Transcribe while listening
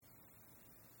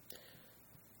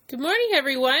Good morning,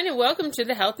 everyone, and welcome to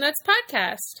the Health Nuts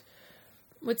Podcast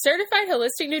with certified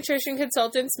holistic nutrition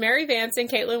consultants Mary Vance and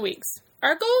Caitlin Weeks.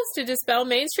 Our goal is to dispel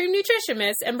mainstream nutrition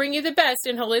myths and bring you the best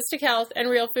in holistic health and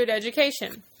real food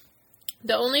education.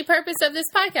 The only purpose of this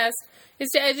podcast is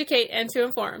to educate and to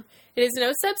inform. It is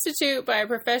no substitute by a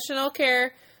professional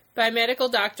care by a medical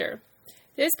doctor.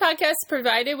 This podcast is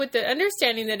provided with the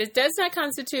understanding that it does not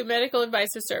constitute medical advice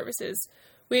or services.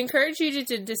 We encourage you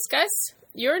to discuss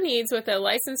your needs with a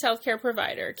licensed healthcare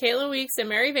provider. Caitlin Weeks and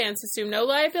Mary Vance assume no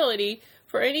liability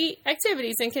for any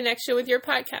activities in connection with your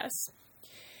podcast.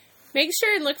 Make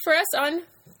sure and look for us on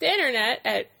the internet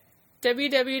at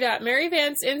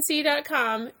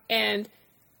www.maryvancenc.com and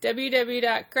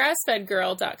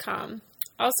www.grassfedgirl.com.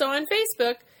 Also on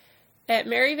Facebook at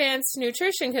Mary Vance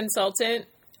Nutrition Consultant,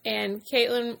 and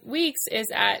Caitlin Weeks is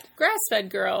at Grassfed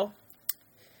Girl.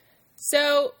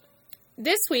 So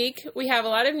this week, we have a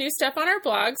lot of new stuff on our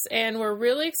blogs, and we're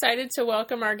really excited to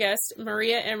welcome our guest,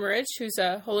 Maria Emmerich, who's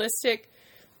a holistic,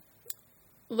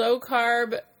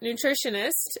 low-carb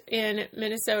nutritionist in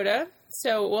Minnesota.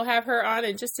 So we'll have her on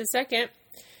in just a second.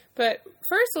 But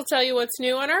first, we'll tell you what's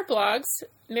new on our blogs.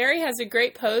 Mary has a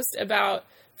great post about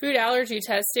food allergy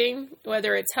testing,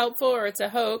 whether it's helpful or it's a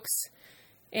hoax.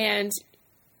 And,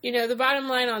 you know, the bottom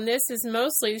line on this is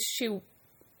mostly she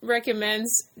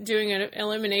recommends doing an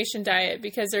elimination diet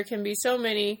because there can be so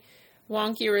many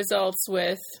wonky results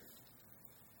with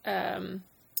food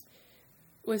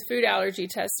allergy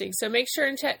testing. So make sure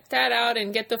and check that out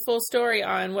and get the full story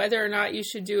on whether or not you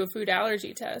should do a food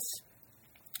allergy test.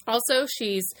 Also,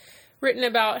 she's written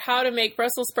about how to make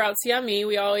Brussels sprouts yummy.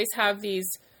 We always have these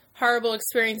horrible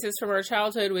experiences from our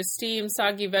childhood with steamed,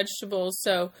 soggy vegetables,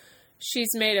 so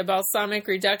she's made a balsamic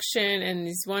reduction and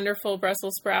these wonderful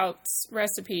Brussels sprouts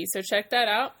recipes, so check that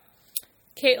out.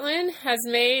 Caitlin has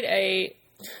made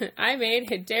I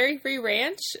made a dairy-free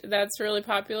ranch that's really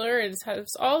popular. It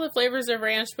has all the flavors of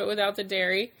ranch but without the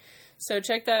dairy, so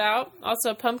check that out.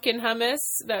 Also pumpkin hummus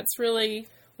that's really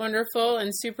wonderful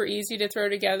and super easy to throw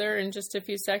together in just a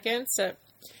few seconds that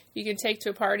you can take to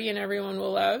a party and everyone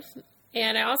will love.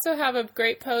 And I also have a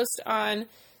great post on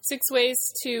 6 ways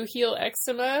to heal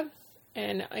eczema.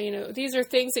 And, you know, these are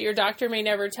things that your doctor may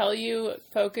never tell you.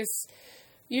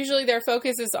 Usually their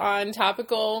focus is on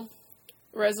topical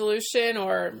resolution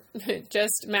or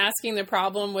just masking the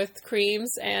problem with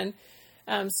creams. And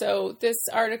so this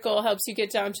article helps you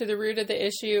get down to the root of the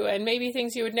issue and maybe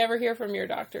things you would never hear from your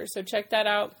doctor. So check that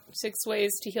out, 6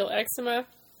 ways to heal eczema.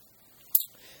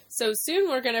 So soon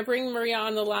we're going to bring Maria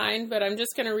on the line, but I'm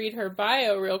just going to read her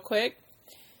bio real quick.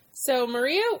 So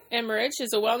Maria Emmerich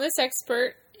is a wellness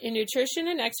expert in nutrition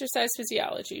and exercise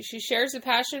physiology. She shares a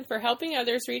passion for helping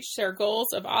others reach their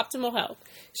goals of optimal health.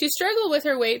 She struggled with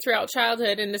her weight throughout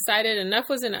childhood and decided enough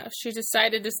was enough. She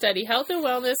decided to study health and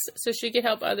wellness so she could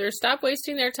help others stop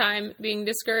wasting their time being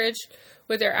discouraged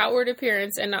with their outward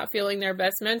appearance and not feeling their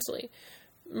best mentally.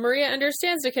 Maria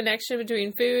understands the connection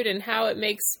between food and how it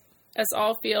makes us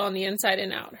all feel on the inside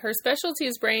and out. Her specialty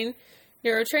is brain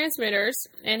neurotransmitters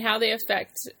and how they're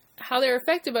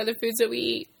affected by the foods that we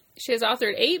eat. She has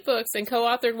authored 8 books and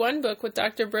co-authored 1 book with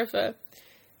Dr. Briffa,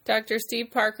 Dr. Steve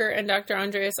Parker, and Dr.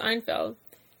 Andreas Einfeld,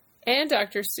 and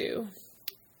Dr. Sue.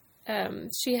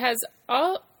 She has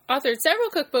authored several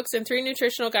cookbooks and 3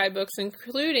 nutritional guidebooks,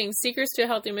 including Secrets to a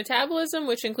Healthy Metabolism,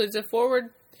 which includes a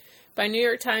foreword by New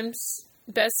York Times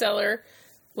bestseller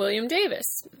William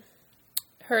Davis.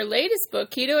 Her latest book,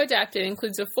 Keto Adapted,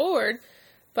 includes a foreword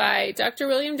by Dr.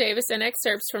 William Davis and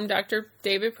excerpts from Dr.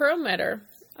 David Perlmutter,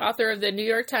 author of the New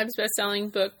York Times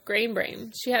bestselling book, Grain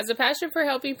Brain. She has a passion for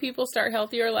helping people start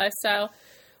healthier lifestyle.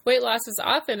 Weight loss is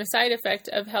often a side effect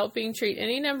of helping treat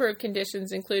any number of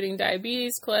conditions, including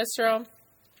diabetes, cholesterol,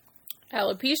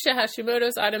 alopecia,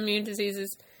 Hashimoto's, autoimmune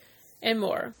diseases, and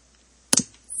more.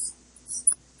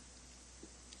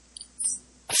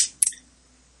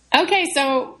 Okay,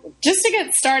 so just to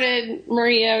get started,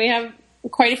 Maria, we have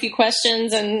quite a few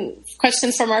questions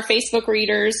from our Facebook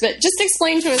readers, but just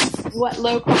explain to us what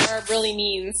low carb really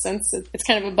means, since it's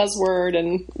kind of a buzzword,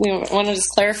 and we want to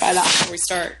just clarify that before we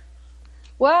start.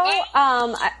 Well,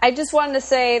 I just wanted to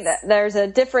say that there's a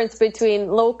difference between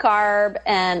low carb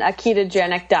and a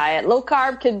ketogenic diet. Low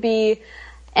carb could be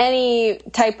any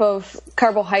type of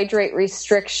carbohydrate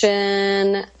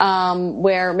restriction,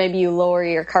 where maybe you lower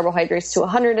your carbohydrates to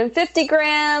 150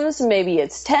 grams, maybe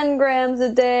it's 10 grams a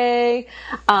day.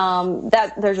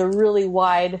 There's a really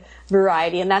wide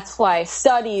variety, and that's why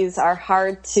studies are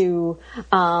hard to,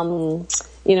 when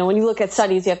you look at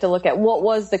studies, you have to look at what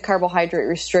was the carbohydrate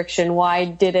restriction, why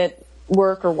did it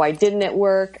work or why didn't it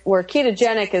work, where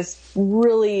ketogenic is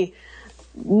really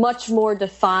much more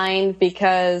defined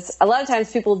because a lot of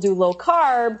times people do low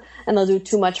carb and they'll do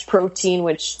too much protein,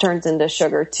 which turns into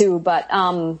sugar too. But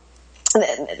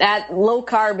that low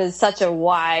carb is such a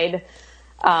wide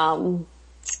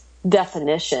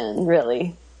definition,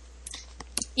 really.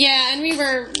 Yeah, and we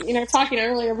were, talking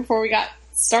earlier before we got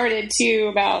started too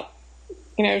about,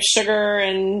 sugar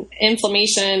and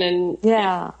inflammation and,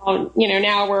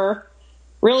 now we're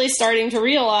really starting to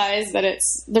realize that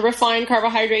it's the refined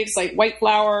carbohydrates like white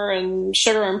flour and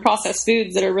sugar and processed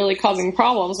foods that are really causing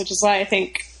problems, which is why I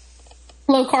think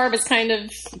low carb is kind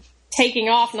of taking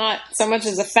off, not so much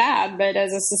as a fad, but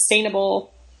as a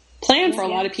sustainable plan for a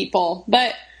lot of people.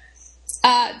 But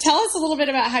tell us a little bit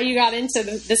about how you got into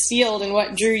this field and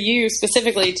what drew you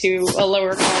specifically to a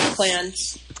lower carb plan.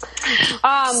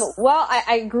 Well,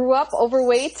 I grew up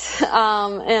overweight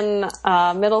in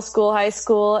middle school, high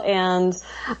school, and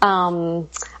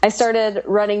I started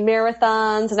running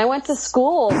marathons. And I went to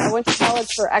school. I went to college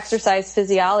for exercise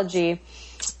physiology,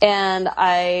 and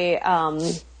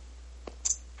I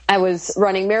was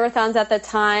running marathons at the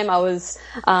time. I was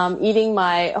eating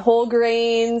my whole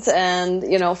grains and,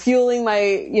 fueling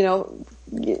my,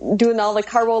 doing all the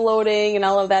carbo loading and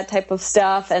all of that type of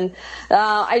stuff. And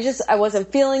I wasn't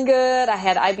feeling good. I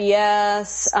had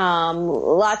IBS,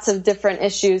 lots of different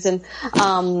issues. And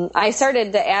I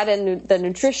started to add in the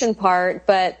nutrition part,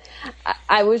 but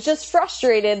I was just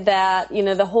frustrated that,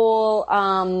 the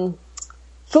whole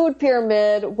food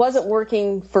pyramid wasn't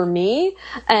working for me.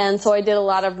 And so I did a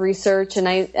lot of research, and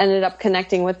I ended up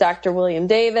connecting with Dr. William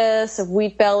Davis of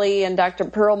Wheat Belly and Dr.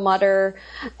 Perlmutter.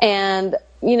 And,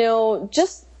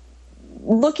 just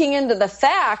looking into the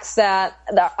facts that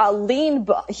a lean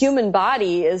human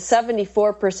body is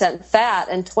 74% fat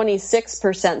and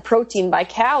 26% protein by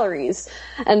calories.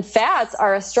 And fats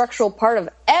are a structural part of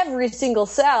every single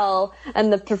cell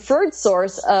and the preferred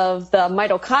source of the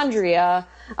mitochondria.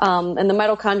 And the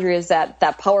mitochondria is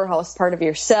that powerhouse part of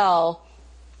your cell.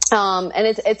 And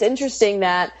it's interesting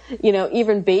that,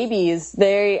 even babies,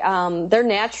 they're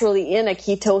naturally in a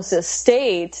ketosis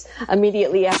state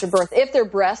immediately after birth. If they're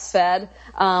breastfed,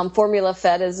 formula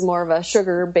fed is more of a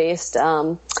sugar-based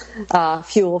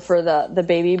fuel for the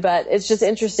baby. But it's just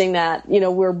interesting that,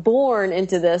 we're born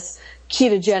into this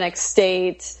ketogenic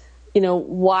state.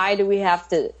 Why do we have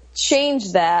to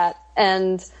change that?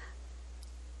 And,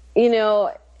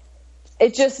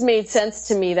 it just made sense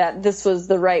to me that this was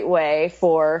the right way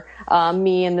for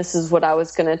me, and this is what I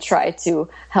was going to try to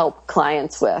help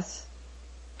clients with.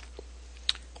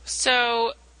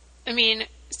 So you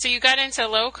got into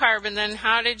low carb, and then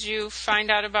how did you find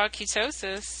out about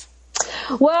ketosis?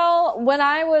 Well, when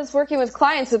I was working with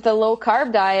clients with the low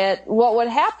carb diet, what would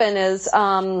happen is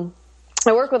I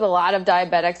work with a lot of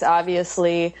diabetics,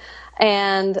 obviously,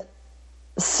 and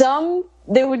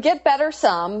they would get better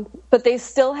but they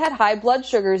still had high blood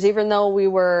sugars, even though we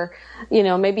were,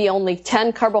 maybe only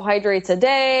 10 carbohydrates a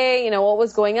day, what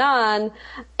was going on.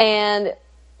 And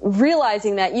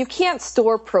realizing that you can't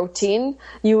store protein.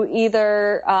 You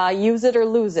either use it or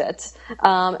lose it.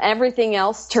 Everything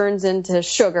else turns into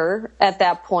sugar at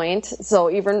that point. So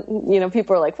even,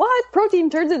 people are like, what? Protein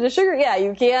turns into sugar? Yeah,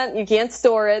 you can't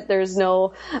store it. There's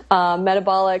no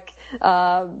metabolic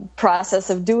process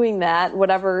of doing that.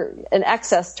 Whatever in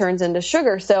excess turns into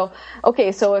sugar. So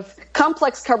if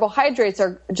complex carbohydrates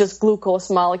are just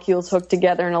glucose molecules hooked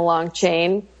together in a long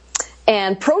chain,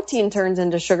 and protein turns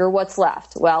into sugar, what's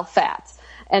left? Well, fat.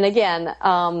 And again,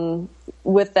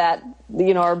 with that,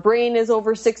 our brain is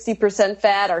over 60%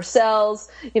 fat, our cells,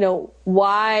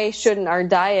 why shouldn't our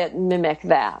diet mimic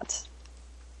that?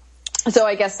 So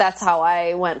I guess that's how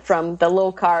I went from the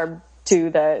low carb to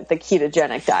the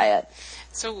ketogenic diet.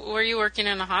 So were you working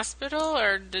in a hospital,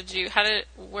 or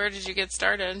where did you get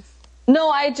started? No,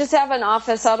 I just have an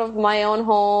office out of my own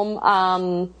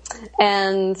home,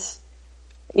 and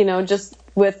just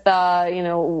with, it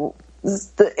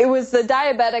was the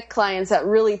diabetic clients that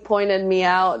really pointed me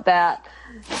out that,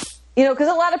 because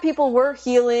a lot of people were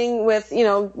healing with,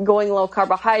 going low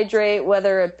carbohydrate,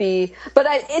 whether it be, but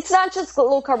it's not just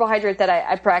low carbohydrate that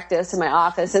I practice in my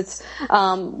office. It's,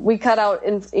 we cut out,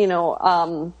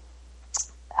 common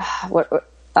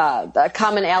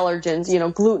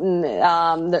allergens, gluten,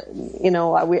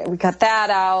 we cut that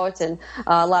out, and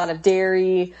a lot of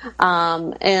dairy,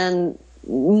 and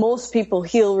most people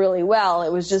heal really well.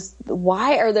 It was just,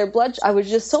 why are their I was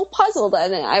just so puzzled,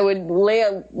 and I would lay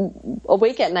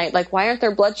awake at night, like, why aren't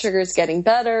their blood sugars getting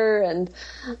better? And,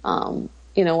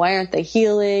 why aren't they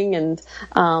healing? And,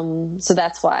 so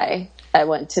that's why I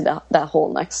went to that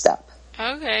whole next step.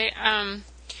 Okay.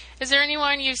 Is there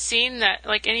anyone you've seen that,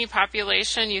 like any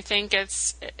population you think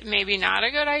it's maybe not a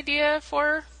good idea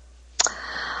for?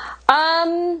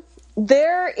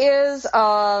 There is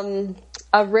a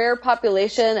rare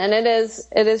population, and it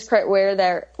is quite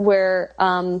rare where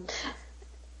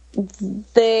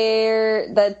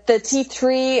the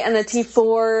T3 and the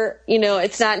T4,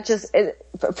 it's not just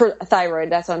for thyroid.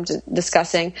 That's what I'm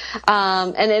discussing,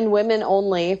 and in women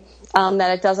only,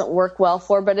 that it doesn't work well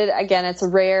for. But it's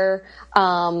rare.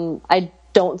 I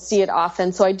don't see it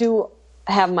often, so I do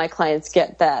have my clients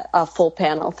get that full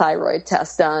panel thyroid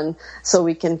test done so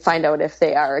we can find out if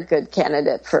they are a good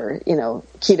candidate for,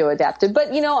 keto adapted. But,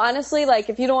 honestly, like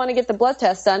if you don't want to get the blood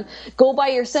test done, go by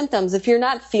your symptoms. If you're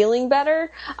not feeling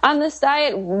better on this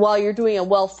diet while you're doing a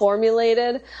well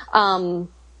formulated, then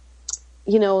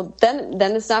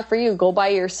it's not for you. Go by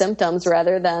your symptoms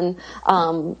rather than,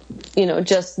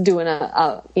 just doing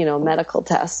a medical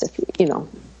test if,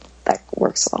 that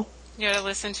works well. You got to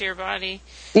listen to your body.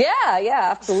 Yeah,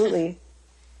 absolutely.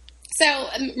 So,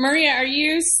 Maria, are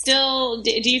you still,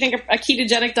 do you think a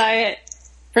ketogenic diet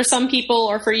for some people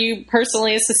or for you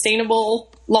personally is sustainable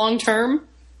long term?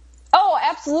 Oh,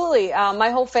 absolutely.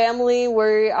 My whole family,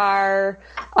 we are,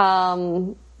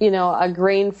 a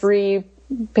grain-free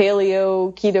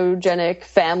paleo ketogenic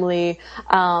family,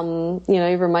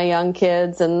 even my young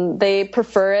kids, and they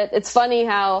prefer it. It's funny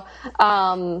how,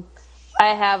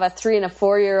 I have a 3 and a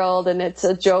 4-year-old, and it's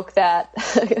a joke that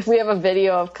we have a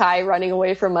video of Kai running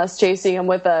away from us, chasing him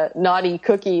with a naughty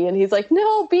cookie, and he's like,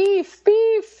 "No, beef."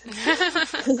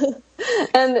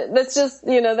 And that's just,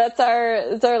 it's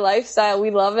our lifestyle. We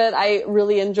love it. I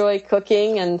really enjoy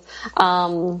cooking, and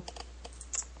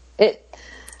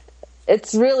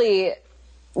it's really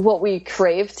what we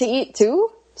crave to eat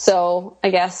too. So I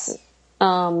guess a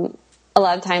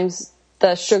lot of times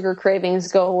the sugar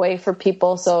cravings go away for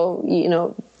people, so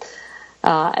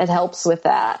it helps with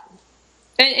that.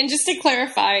 And just to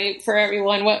clarify for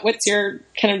everyone, what's your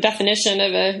kind of definition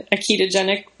of a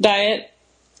ketogenic diet?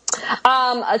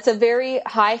 It's a very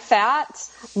high fat,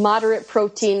 moderate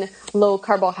protein, low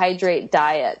carbohydrate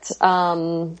diet. Is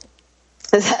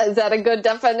that a good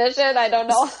definition? I don't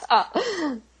know.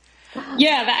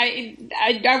 Yeah,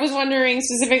 I was wondering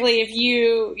specifically if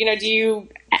do you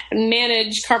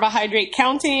manage carbohydrate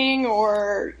counting,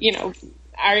 or,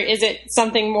 is it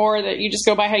something more that you just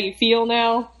go by how you feel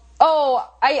now? Oh,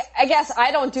 I guess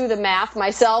I don't do the math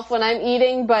myself when I'm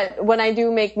eating, but when I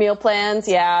do make meal plans,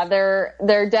 yeah, they're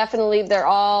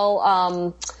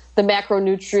all, the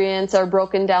macronutrients are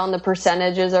broken down, the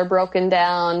percentages are broken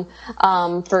down,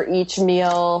 for each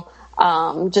meal,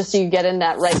 just so you get in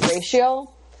that right ratio.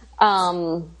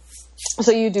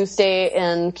 So you do stay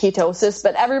in ketosis,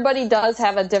 but everybody does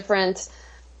have a different,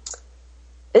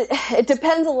 it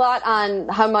depends a lot on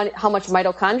how much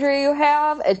mitochondria you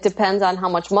have. It depends on how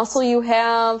much muscle you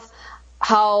have,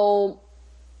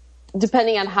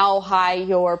 depending on how high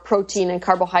your protein and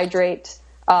carbohydrate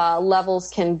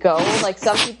levels can go. Like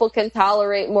some people can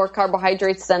tolerate more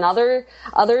carbohydrates than others,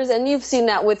 and you've seen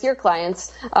that with your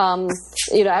clients.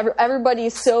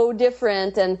 Everybody's so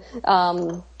different, and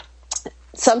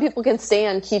some people can stay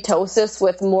on ketosis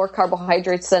with more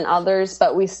carbohydrates than others,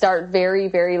 but we start very,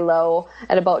 very low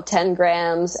at about 10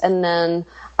 grams, and then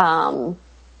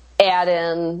add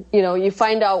in, you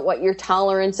find out what your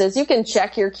tolerance is. You can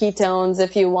check your ketones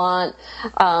if you want,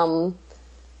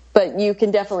 but you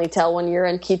can definitely tell when you're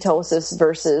in ketosis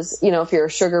versus, if you're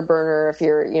a sugar burner, if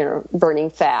you're, burning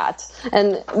fat.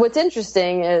 And what's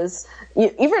interesting is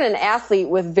even an athlete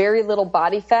with very little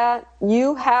body fat,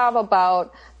 you have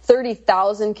about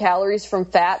 30,000 calories from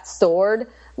fat stored,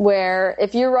 where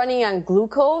if you're running on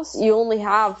glucose, you only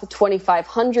have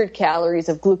 2,500 calories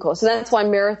of glucose. And that's why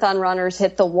marathon runners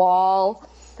hit the wall.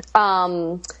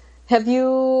 Have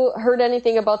you heard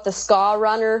anything about the SCA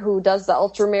runner who does the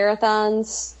ultra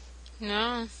marathons?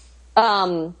 No.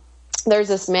 There's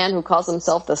this man who calls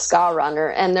himself the SCA runner,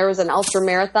 and there was an ultra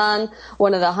marathon,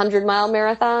 one of the 100-mile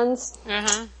marathons.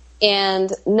 Uh-huh.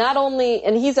 And not only,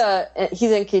 and he's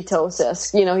in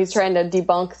ketosis, he's trying to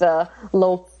debunk the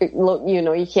low,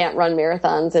 you can't run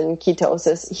marathons in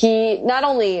ketosis. He not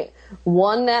only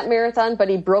won that marathon, but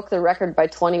he broke the record by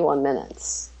 21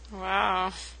 minutes.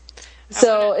 Wow.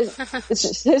 So it's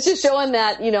just showing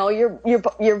that,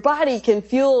 your body can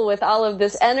fuel with all of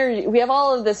this energy. We have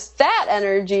all of this fat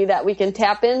energy that we can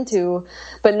tap into,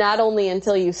 but not only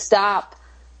until you stop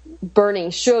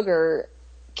burning sugar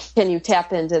can you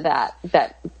tap into the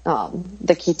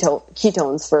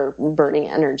ketones for burning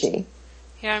energy.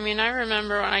 Yeah, I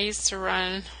remember when I used to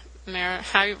run,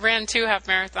 I ran 2 half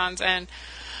marathons, and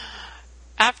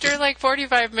after like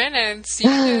 45 minutes, you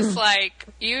just like,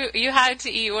 you had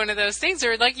to eat one of those things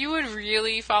or like you would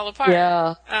really fall apart.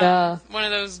 Yeah. One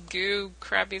of those goo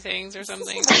crappy things or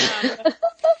something.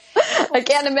 I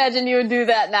can't imagine you would do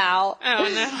that now.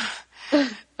 Oh no.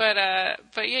 But yeah,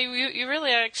 you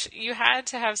really actually, you had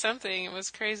to have something. It was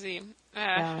crazy.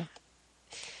 Yeah.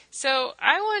 So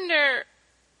I wonder,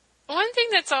 one thing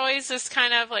that's always just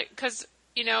kind of like, because,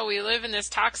 you know, we live in this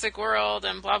toxic world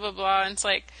and blah, blah, blah. And it's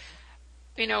like,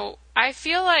 you know, I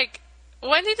feel like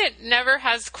one thing that never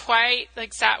has quite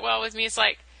like sat well with me is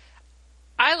like,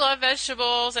 I love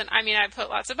vegetables and I mean, I put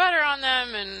lots of butter on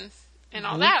them and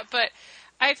all that, but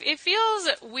it feels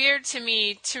weird to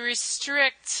me to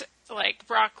restrict like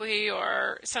broccoli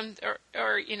or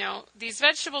you know, these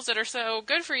vegetables that are so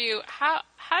good for you. How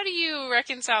do you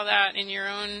reconcile that in your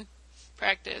own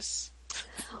practice?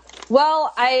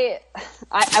 Well, I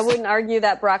wouldn't argue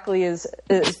that broccoli is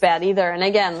bad either. And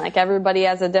again, like everybody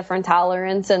has a different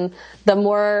tolerance, and the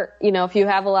more, you know, if you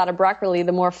have a lot of broccoli,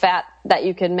 the more fat that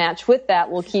you can match with that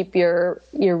will keep your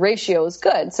ratios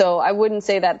good. So I wouldn't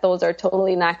say that those are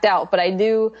totally knocked out, but I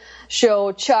do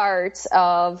show charts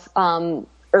of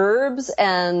herbs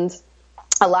and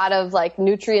a lot of like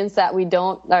nutrients that we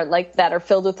don't, or like that are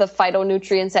filled with the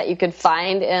phytonutrients that you could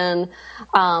find in,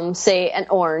 say, an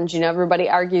orange. You know, everybody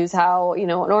argues how, you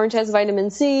know, an orange has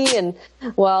vitamin C, and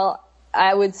well,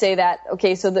 I would say that,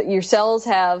 okay, so that your cells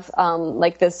have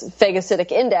like this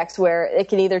phagocytic index where it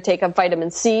can either take up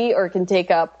vitamin C or it can take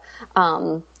up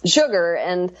sugar,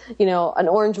 and you know, an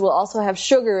orange will also have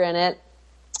sugar in it.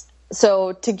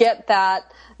 So to get that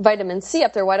vitamin C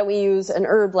up there, why don't we use an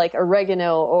herb like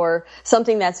oregano or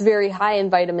something that's very high in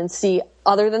vitamin C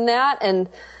other than that? And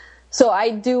so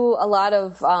I do a lot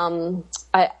of,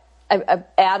 I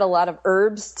add a lot of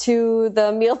herbs to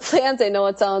the meal plans. I know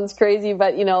it sounds crazy,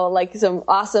 but you know, like some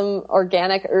awesome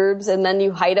organic herbs, and then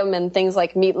you hide them in things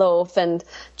like meatloaf and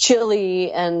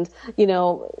chili and, you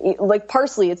know, like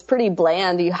parsley. It's pretty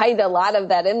bland. You hide a lot of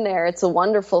that in there. It's a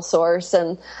wonderful source.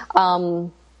 And,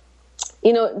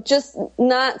 you know, just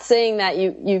not saying that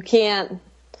you can't,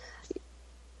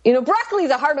 you know,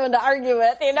 broccoli's a hard one to argue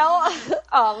with, you know,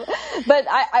 but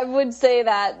I would say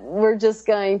that we're just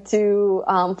going to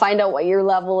find out what your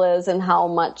level is and how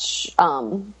much.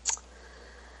 Well,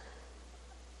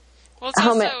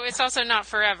 it's also not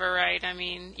forever, right? I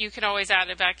mean, you can always add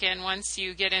it back in once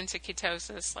you get into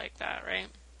ketosis like that, right?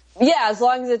 Yeah, as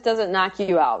long as it doesn't knock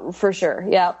you out, for sure.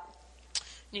 Yep.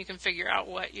 You can figure out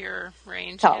what your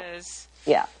range is.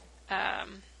 Yeah.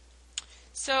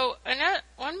 So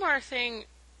one more thing.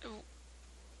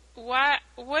 What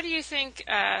do you think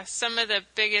some of the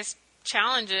biggest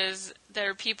challenges that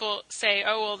are people say,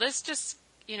 oh, well, this just,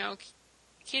 you know,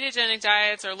 ketogenic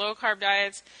diets or low carb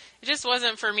diets, it just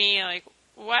wasn't for me. Like,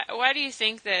 why do you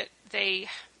think that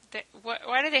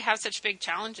why do they have such big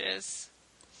challenges?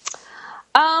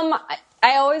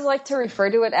 I always like to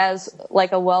refer to it as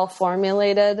like a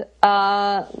well-formulated,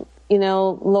 you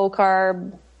know, low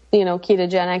carb, you know,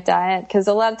 ketogenic diet. Because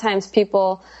a lot of times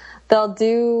people, they'll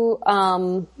do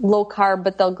low carb,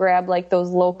 but they'll grab like those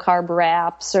low carb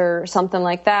wraps or something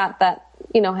like that,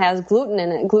 you know, has gluten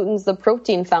in it. Gluten's the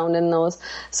protein found in those.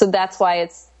 So that's why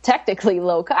it's technically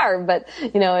low carb, but,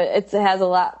 you know, it has a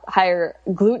lot higher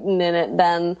gluten in it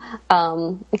than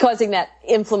causing that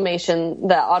inflammation,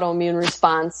 the autoimmune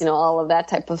response, you know, all of that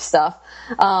type of stuff.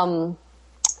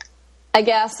 I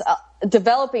guess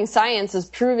developing science is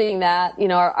proving that, you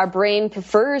know, our brain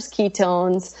prefers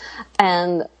ketones,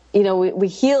 and, you know, we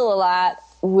heal a lot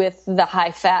with the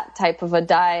high fat type of a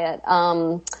diet.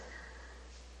 I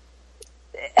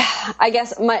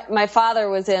guess my father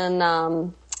was in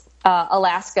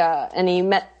Alaska, and he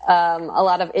met a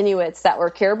lot of Inuits that were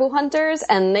caribou hunters,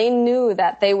 and they knew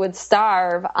that they would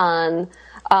starve on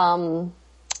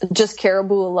just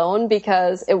caribou alone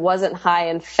because it wasn't high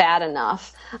in fat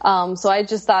enough. So I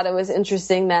just thought it was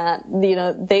interesting that, you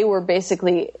know, they were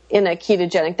basically in a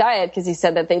ketogenic diet, because he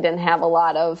said that they didn't have a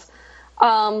lot of,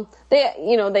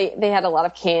 they had a lot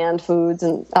of canned foods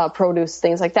and produce,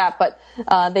 things like that, but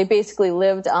they basically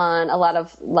lived on a lot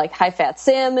of like high fat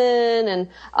salmon and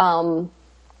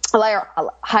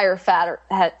higher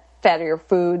fattier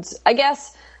foods. I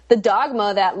guess the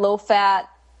dogma that low fat,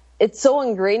 it's so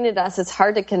ingrained in us, it's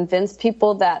hard to convince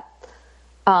people that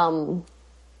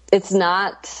it's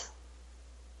not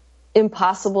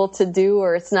impossible to do,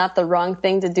 or it's not the wrong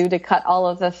thing to do to cut all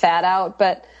of the fat out.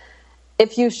 But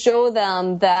if you show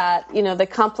them that, you know, the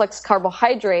complex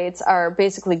carbohydrates are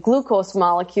basically glucose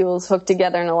molecules hooked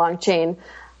together in a long chain,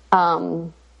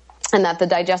 and that the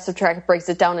digestive tract breaks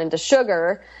it down into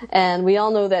sugar. And we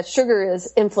all know that sugar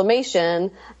is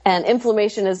inflammation, and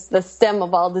inflammation is the stem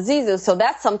of all diseases. So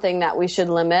that's something that we should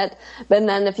limit. But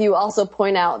then if you also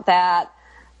point out that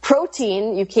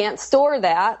protein, you can't store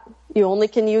that. You only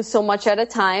can use so much at a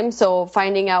time. So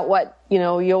finding out what,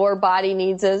 your body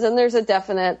needs is, and there's a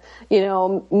definite,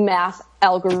 math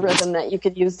algorithm that you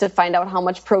could use to find out how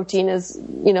much protein is,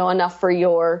 enough for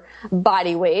your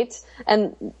body weight.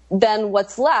 And then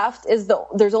what's left is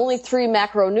there's only 3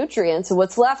 macronutrients. So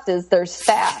what's left is there's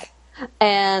fat.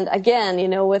 And again,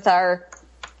 with our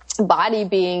body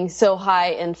being so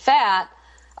high in fat,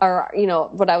 or,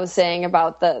 what I was saying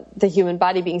about the human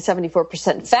body being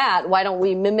 74% fat, why don't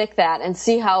we mimic that and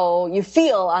see how you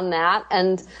feel on that?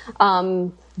 And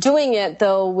doing it,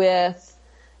 though, with,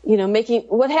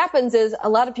 what happens is a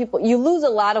lot of people, you lose a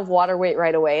lot of water weight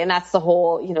right away. And that's the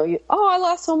whole, I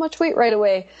lost so much weight right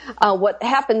away. What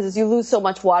happens is you lose so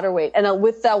much water weight. And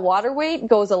with that water weight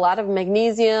goes a lot of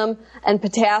magnesium and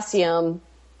potassium.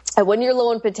 And when you're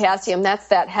low in potassium, that's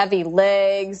that heavy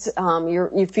legs.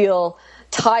 You feel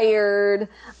tired.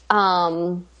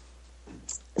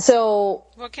 So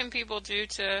what can people do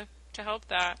to help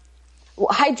that? Well,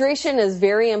 hydration is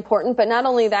very important, but not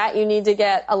only that, you need to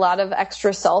get a lot of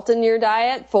extra salt in your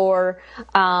diet for,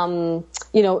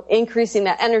 increasing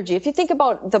that energy. If you think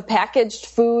about the packaged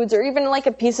foods or even like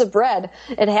a piece of bread,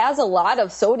 it has a lot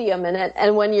of sodium in it.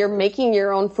 And when you're making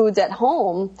your own foods at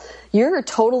home, you're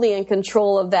totally in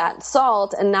control of that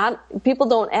salt, and people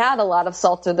don't add a lot of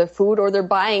salt to their food, or they're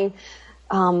buying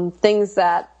things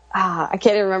that, I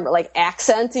can't even remember, like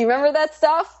Accent. Do you remember that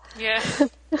stuff? Yeah.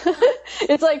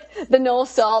 It's like the no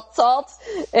salt,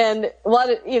 and a lot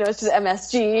of, it's just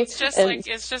MSG. It's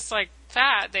just like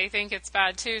fat. They think it's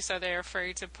bad too, so they're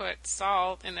afraid to put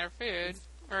salt in their food.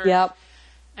 Yep.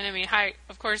 And I mean,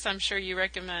 of course, I'm sure you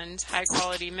recommend high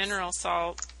quality mineral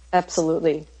salt.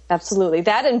 Absolutely.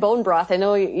 That and bone broth. I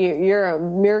know you're a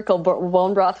miracle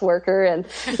bone broth worker, and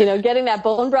getting that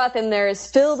bone broth in there is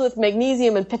filled with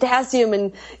magnesium and potassium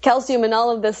and calcium and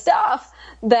all of this stuff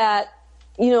that,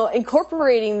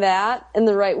 incorporating that in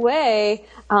the right way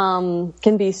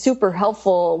can be super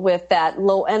helpful with that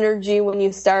low energy when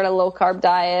you start a low carb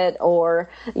diet, or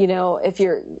if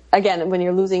when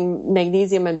you're losing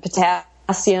magnesium and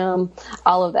potassium,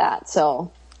 all of that.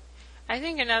 So I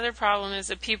think another problem is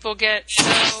that people get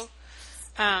so,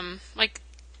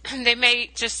 they may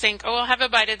just think, I'll have a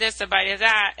bite of this, a bite of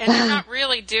that, and they're not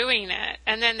really doing it.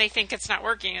 And then they think it's not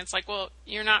working. It's like, well,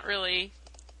 you're not really,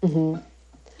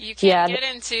 you can't get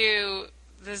into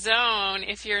the zone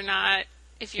if you're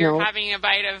having a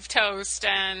bite of toast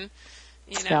and,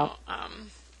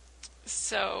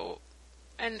 so,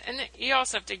 and you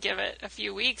also have to give it a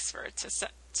few weeks for it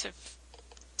to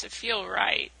feel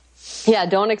right. Yeah,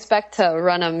 don't expect to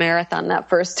run a marathon that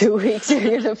first 2 weeks. You're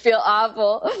going to feel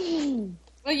awful.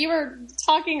 Well, you were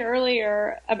talking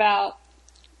earlier about,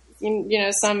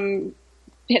 the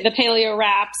paleo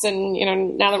wraps, and,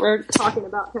 now that we're talking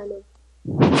about kind of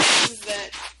things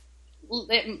that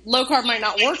low carb might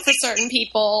not work for certain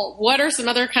people, what are some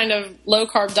other kind of low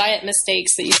carb diet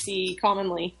mistakes that you see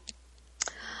commonly?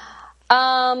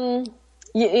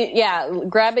 Yeah,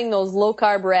 grabbing those low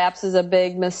carb wraps is a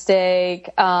big mistake.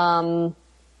 And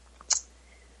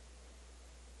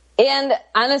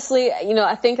honestly,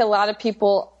 I think a lot of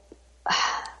people,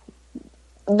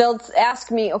 they'll ask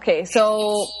me, okay,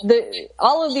 so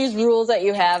all of these rules that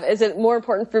you have, is it more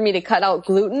important for me to cut out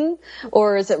gluten,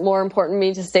 or is it more important for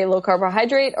me to stay low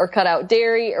carbohydrate, or cut out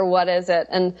dairy, or what is it?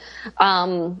 And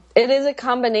it is a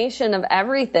combination of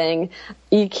everything.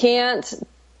 You can't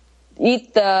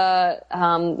eat the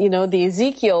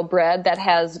Ezekiel bread that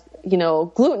has,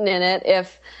 gluten in it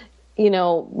if,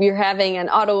 you're having an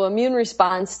autoimmune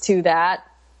response to that.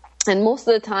 And most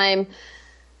of the time,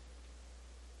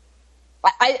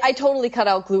 I totally cut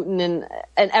out gluten in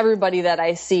everybody that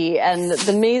I see, and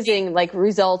the amazing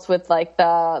results with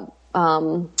the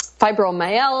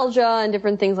fibromyalgia and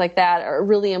different things like that are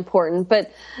really important.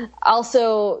 But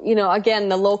also, again,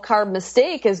 the low carb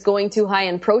mistake is going too high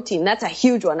in protein. That's a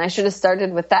huge one. I should have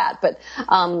started with that. But,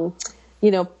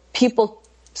 people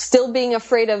still being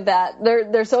afraid of that.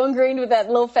 They're so ingrained with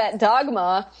that low fat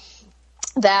dogma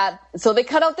so they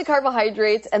cut out the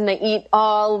carbohydrates and they eat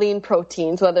all lean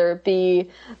proteins, whether it be,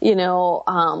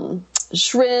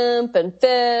 shrimp and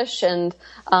fish and,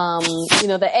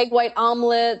 the egg white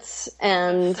omelets.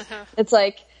 And it's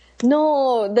like,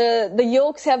 no, the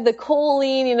yolks have the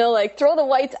choline, throw the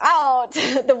whites out.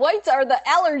 The whites are the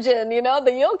allergen,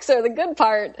 the yolks are the good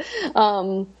part.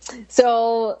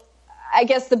 So I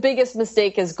guess the biggest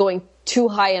mistake is going too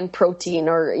high in protein,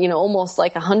 or, almost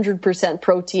like 100%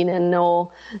 protein and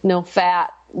no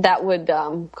fat. That would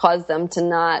cause them to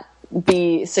not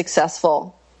be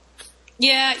successful.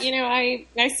 Yeah, I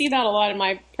see that a lot in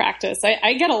my practice.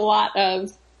 I get a lot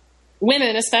of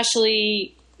women,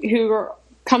 especially, who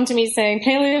come to me saying,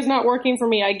 paleo is not working for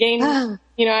me.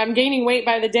 I'm gaining weight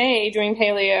by the day doing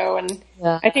paleo. And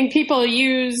I think people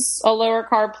use a lower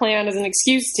carb plan as an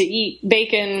excuse to eat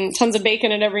tons of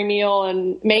bacon at every meal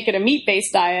and make it a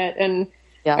meat-based diet. And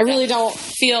I really don't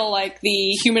feel like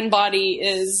the human body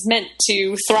is meant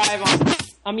to thrive on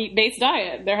a meat-based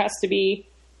diet. There has to be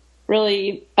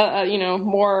really,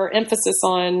 more emphasis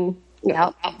on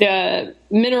the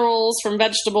minerals from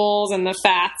vegetables and the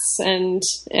fats and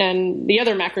the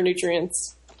other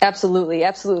macronutrients. Absolutely. I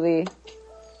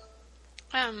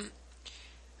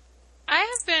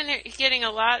have been getting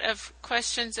a lot of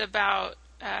questions about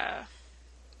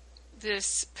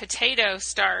this potato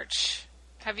starch.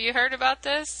 Have you heard about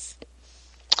this?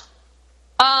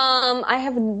 I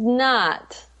have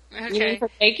not. Okay. You mean for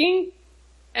baking?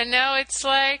 And no, it's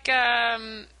like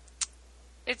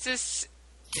it's this.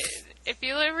 If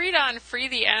you read on Free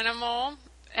the Animal,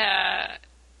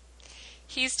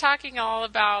 he's talking all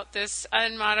about this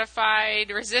unmodified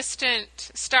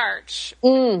resistant starch,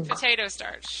 potato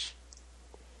starch.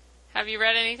 Have you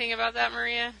read anything about that,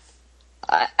 Maria?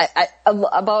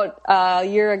 About a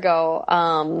year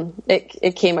ago,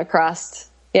 it came across.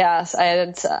 Yes, I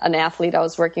had an athlete I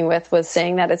was working with was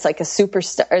saying that it's like a super,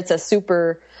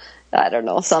 I don't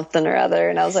know, something or other,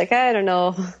 and I was like, I don't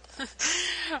know.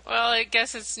 Well, I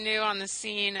guess it's new on the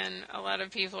scene, and a lot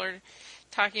of people are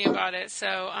talking about it.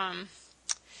 So,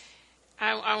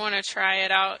 I want to try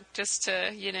it out just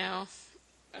to,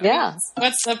 Yeah.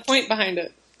 What's the point behind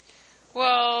it?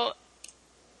 Well,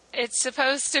 it's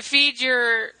supposed to feed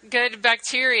your good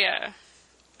bacteria,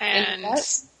 and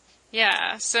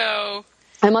yeah, so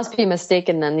I must be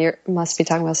mistaken then. You must be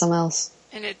talking about something else.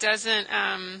 And it doesn't,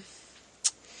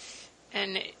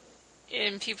 and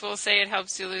people say it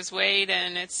helps you lose weight,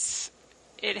 and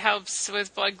it helps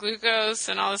with blood glucose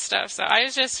and all this stuff. So I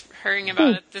was just hearing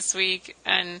about it this week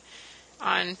and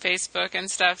on Facebook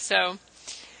and stuff. So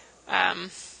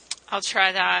I'll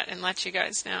try that and let you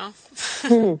guys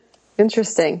know.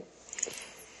 Interesting.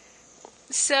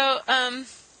 So,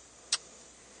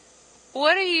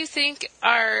 what do you think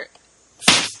are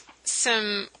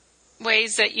some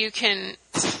ways that you can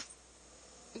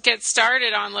get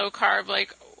started on low carb?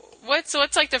 Like, what's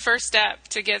like the first step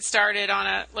to get started on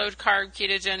a low carb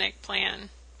ketogenic plan?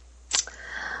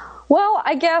 Well,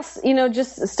 I guess,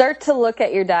 just start to look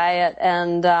at your diet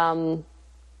and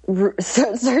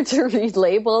start to read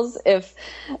labels. If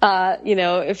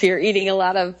you're eating a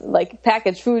lot of like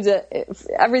packaged foods,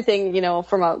 everything,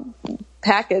 from a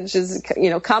package is,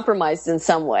 compromised in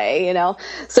some way,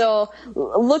 So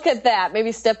look at that,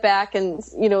 maybe step back and,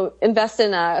 invest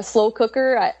in a slow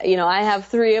cooker. I have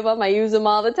 3 of them. I use them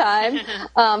all the time.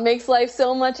 Makes life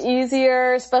so much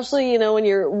easier, especially, when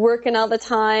you're working all the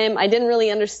time. I didn't really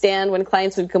understand when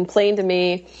clients would complain to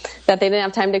me that they didn't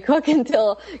have time to cook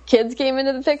until kids came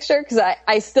into the picture, because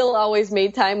I still always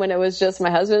made time when it was just my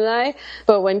husband and I.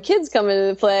 But when kids come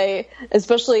into play,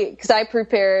 especially because I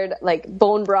prepared like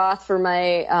bone broth for my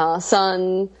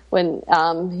son when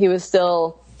he was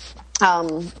still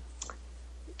when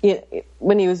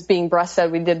he was being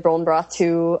breastfed, we did bone broth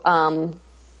too.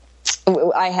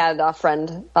 I had a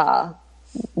friend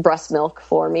breast milk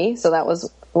for me, so that was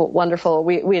wonderful.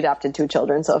 We adopted 2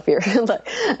 children, so if you're like,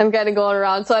 I'm kind of going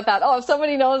around, so I thought, if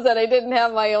somebody knows that I didn't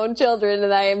have my own children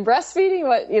and I am breastfeeding,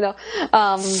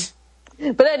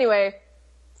 but anyway,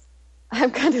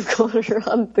 I'm kind of going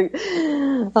around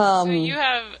the. So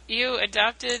you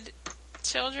adopted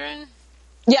children?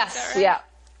 Yes, right?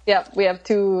 yeah. We have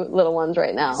 2 little ones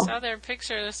right now. I saw their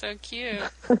picture; they're so cute.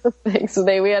 Thanks. So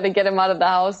we had to get them out of the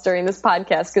house during this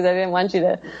podcast because I didn't want you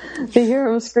to hear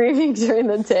them screaming during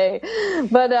the day.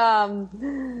 But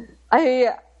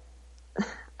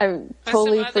I'm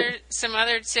totally some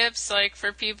other tips like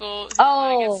for people who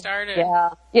want to get started.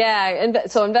 Yeah. And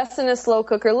so invest in a slow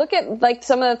cooker. Look at like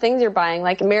some of the things you're buying,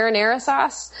 like marinara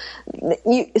sauce.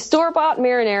 Store-bought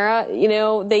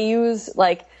marinara, they use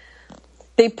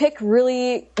they pick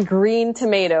really green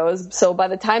tomatoes. So by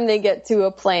the time they get to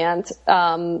a plant,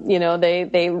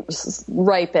 they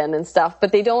ripen and stuff,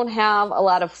 but they don't have a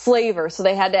lot of flavor. So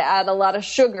they had to add a lot of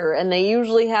sugar, and they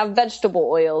usually have vegetable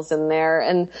oils in there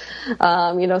and,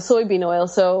 soybean oil.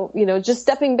 So, just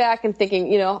stepping back and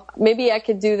thinking, maybe I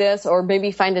could do this, or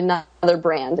maybe find another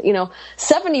brand.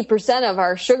 70% of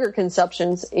our sugar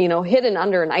consumption's, hidden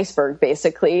under an iceberg,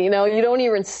 basically. You don't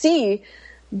even see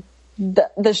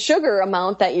the sugar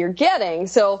amount that you're getting.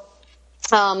 So,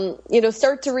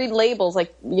 start to read labels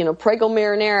like, Prego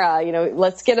Marinara,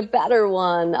 let's get a better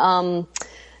one.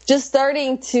 Just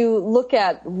starting to look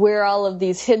at where all of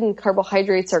these hidden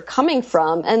carbohydrates are coming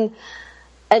from. And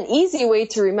an easy way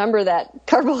to remember that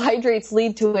carbohydrates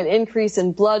lead to an increase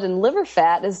in blood and liver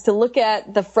fat is to look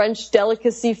at the French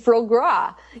delicacy foie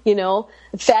gras,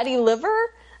 fatty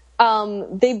liver.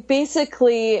 They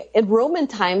basically, in Roman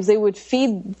times, they would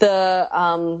feed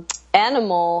the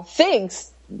animal figs,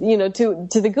 to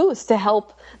the goose to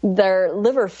help their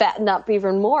liver fatten up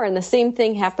even more. And the same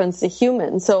thing happens to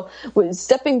humans. So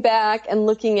stepping back and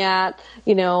looking at,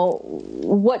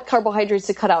 what carbohydrates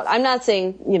to cut out. I'm not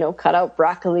saying, cut out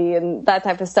broccoli and that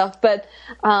type of stuff, but,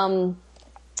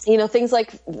 things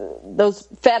like those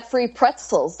fat-free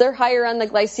pretzels, they're higher on the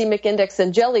glycemic index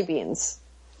than jelly beans.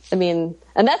 And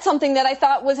that's something that I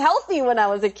thought was healthy when I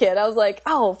was a kid. I was like,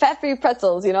 oh, fat-free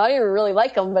pretzels, I didn't really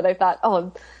like them, but I thought,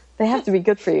 oh, they have to be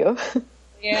good for you.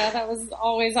 Yeah, that was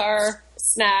always our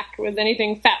snack, with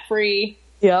anything fat-free.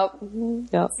 Yep.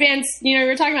 Vance, we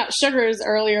were talking about sugars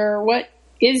earlier. What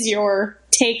is your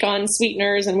take on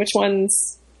sweeteners, and which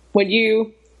ones would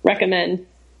you recommend?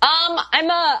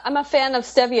 I'm a fan of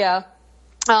stevia.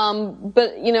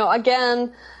 But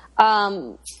again,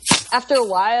 after a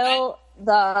while,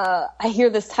 I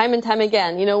hear this time and time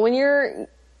again. When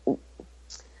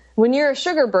you're a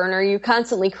sugar burner, you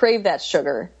constantly crave that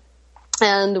sugar.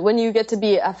 And when you get to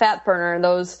be a fat burner,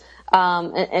 those,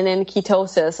 and in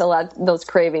ketosis, a lot of those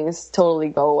cravings totally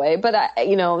go away. But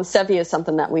stevia is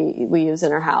something that we use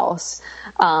in our house.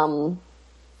 And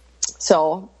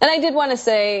I did want to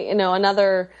say,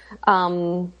 another,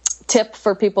 tip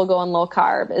for people going low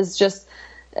carb is just,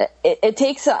 it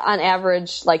takes on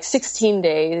average like 16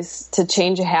 days to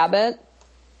change a habit.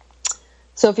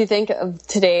 So if you think of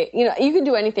today, you can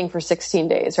do anything for 16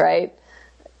 days, right?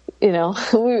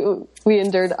 We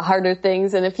endured harder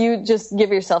things. And if you just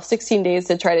give yourself 16 days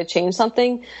to try to change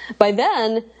something, by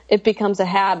then it becomes a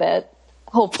habit,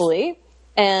 hopefully,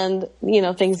 and,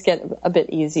 things get a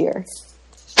bit easier.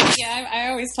 Yeah, I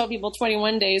always tell people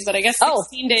 21 days, but I guess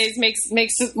 16 days makes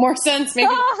more sense. Maybe.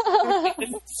 Well,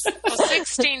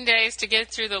 16 days to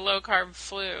get through the low carb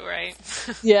flu, right?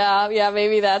 Yeah,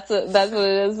 maybe that's what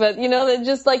it is. But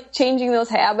just like changing those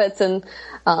habits and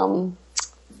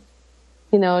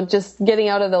just getting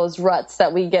out of those ruts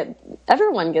that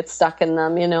everyone gets stuck in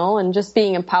them, and just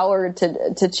being empowered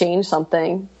to change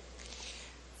something.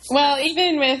 Well,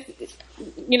 even with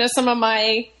some of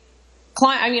my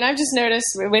clients, I've just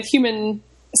noticed with human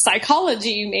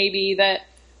psychology maybe that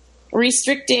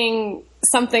restricting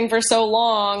something for so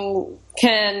long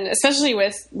can, especially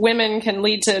with women, can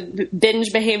lead to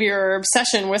binge behavior or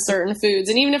obsession with certain foods.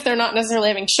 And even if they're not necessarily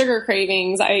having sugar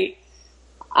cravings,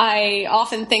 I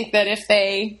often think that if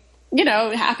they,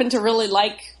 happen to really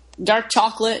like dark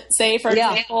chocolate, say, for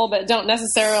example, but don't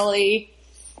necessarily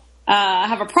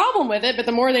have a problem with it, but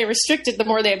the more they restrict it, the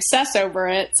more they obsess over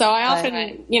it. So I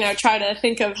often, try to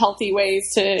think of healthy ways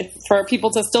for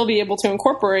people to still be able to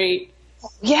incorporate.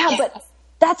 Yeah, but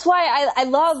that's why I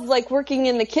love like working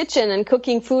in the kitchen and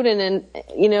cooking food and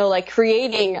like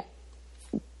creating,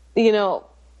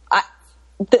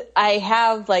 I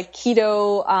have like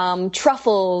keto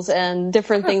truffles and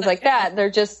different things like that. They're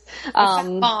just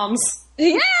bombs.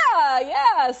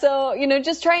 Yeah. So,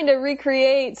 just trying to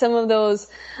recreate some of those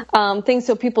things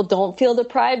so people don't feel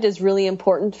deprived is really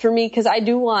important for me, because I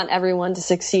do want everyone to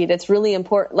succeed. It's really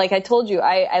important. Like I told you,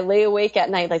 I lay awake at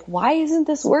night like, why isn't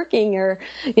this working? Or,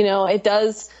 it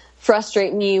does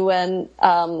frustrate me when,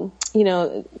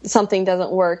 something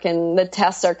doesn't work and the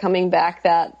tests are coming back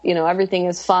that, everything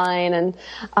is fine. And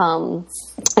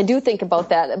I do think about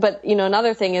that. But,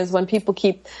 another thing is when people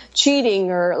keep cheating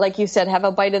or, like you said, have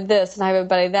a bite of this and have a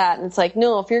bite of that. And it's like,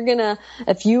 no,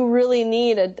 if you really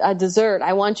need a dessert,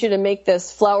 I want you to make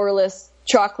this flourless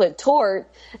chocolate torte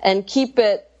and keep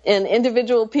it in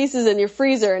individual pieces in your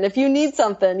freezer. And if you need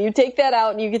something, you take that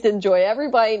out and you get to enjoy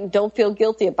every bite and don't feel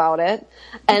guilty about it.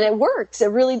 And it works. It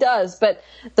really does. But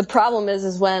the problem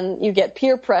is when you get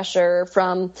peer pressure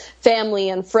from family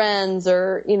and friends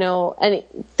or, any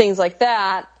things like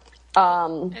that.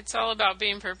 It's all about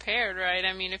being prepared, right?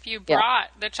 If you brought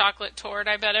the chocolate torte,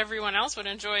 I bet everyone else would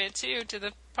enjoy it too to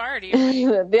the party.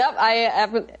 Right?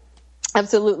 Yep.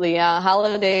 Absolutely.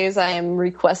 Holidays, I am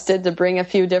requested to bring a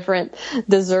few different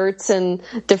desserts and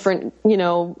different,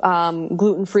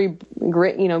 gluten-free,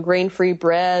 grain-free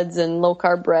breads and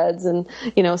low-carb breads and,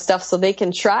 stuff so they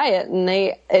can try it. And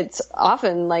it's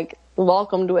often like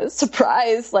welcomed with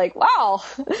surprise, like, wow,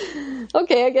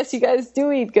 okay, I guess you guys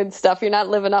do eat good stuff. You're not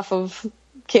living off of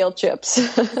kale chips.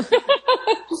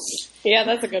 Yeah,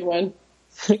 that's a good one.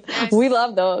 We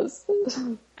love those.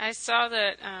 I saw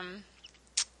that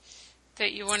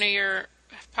one of your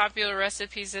popular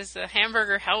recipes is the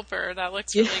hamburger helper. That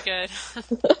looks really good.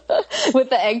 With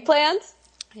the eggplants?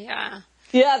 Yeah.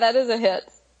 Yeah, that is a hit.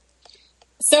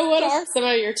 So what are some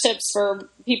of your tips for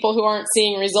people who aren't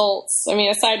seeing results? I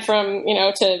mean, aside from,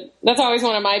 that's always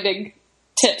one of my big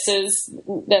tips is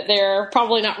that they're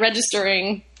probably not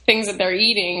registering things that they're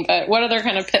eating, but what other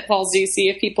kind of pitfalls do you see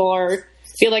if people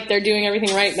feel like they're doing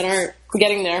everything right but aren't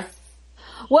getting there?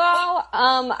 Well,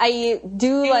 I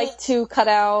do like to cut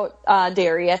out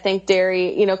dairy. I think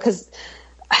dairy, because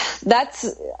that's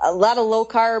a lot of low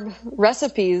carb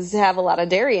recipes have a lot of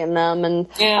dairy in them, and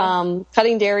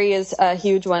cutting dairy is a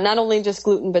huge one. Not only just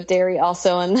gluten, but dairy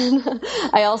also. And then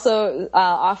I also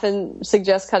often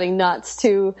suggest cutting nuts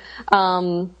too.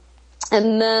 And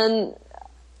then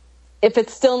if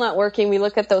it's still not working, we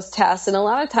look at those tests. And a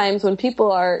lot of times when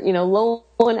people are, low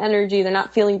in energy, they're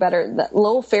not feeling better, that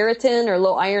low ferritin or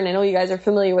low iron, I know you guys are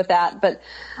familiar with that, but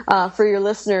for your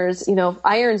listeners, if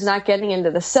iron's not getting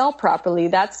into the cell properly,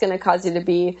 that's going to cause you to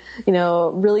be,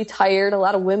 really tired. A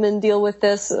lot of women deal with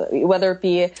this, whether it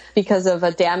be because of a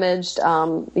damaged,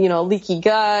 leaky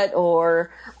gut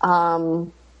or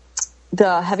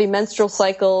the heavy menstrual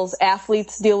cycles.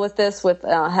 Athletes deal with this with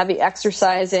heavy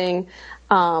exercising.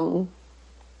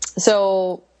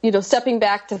 So, stepping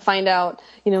back to find out,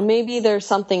 maybe there's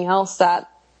something else that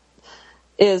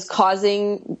is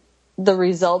causing the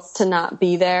results to not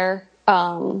be there.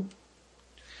 What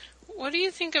do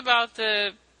you think about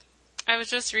I was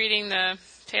just reading the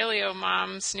Paleo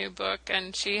Mom's new book,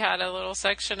 and she had a little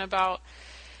section about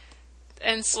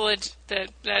insulin,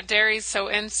 that dairy is so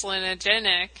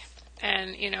insulinogenic.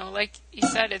 And, like you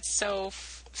said, it's so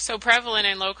prevalent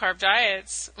in low-carb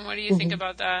diets. What do you think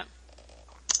about that?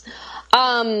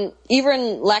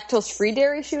 Even lactose-free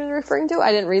dairy she was referring to?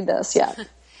 I didn't read this yet.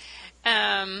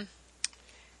 I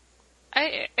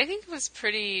think it was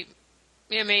pretty,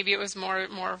 maybe it was more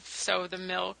so the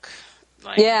milk.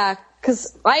 Yeah,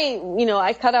 because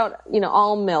I cut out,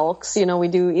 all milks. We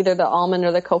do either the almond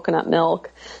or the coconut milk,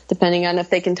 depending on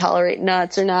if they can tolerate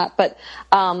nuts or not. But,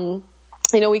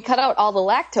 we cut out all the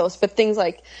lactose, but things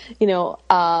like,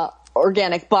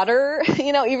 organic butter,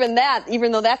 even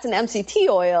though that's an MCT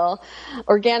oil,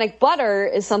 organic butter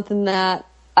is something that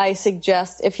I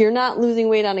suggest if you're not losing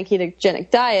weight on a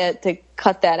ketogenic diet to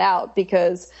cut that out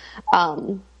because,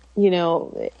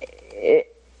 you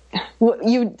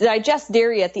digest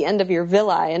dairy at the end of your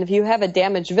villi. And if you have a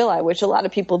damaged villi, which a lot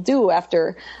of people do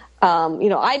after,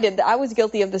 I was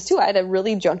guilty of this too. I had a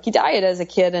really junky diet as a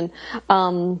kid. And,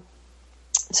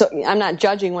 so I'm not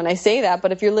judging when I say that,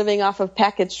 but if you're living off of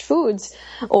packaged foods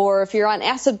or if you're on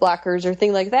acid blockers or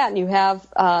things like that and you have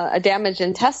a damaged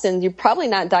intestine, you're probably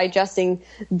not digesting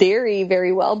dairy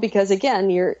very well because, again,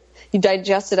 you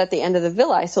digest it at the end of the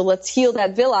villi. So let's heal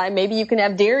that villi. Maybe you can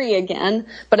have dairy again,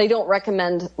 but I don't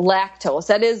recommend lactose.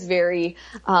 That is very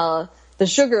the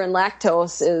sugar in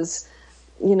lactose is,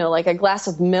 like a glass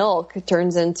of milk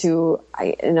turns into,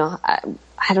 I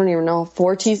don't even know,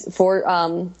 4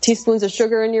 teaspoons of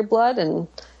sugar in your blood, and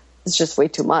it's just way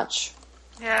too much.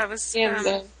 Yeah, it was.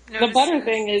 The butter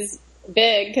thing is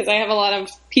big because I have a lot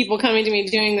of people coming to me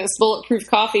doing this bulletproof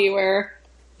coffee where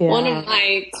one of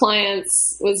my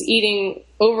clients was eating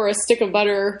over a stick of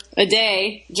butter a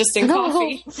day just in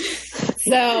coffee.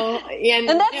 So, and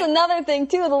that's another thing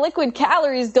too. The liquid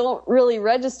calories don't really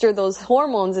register those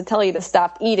hormones that tell you to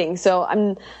stop eating. So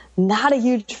I'm not a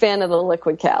huge fan of the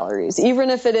liquid calories,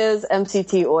 even if it is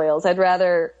MCT oils. I'd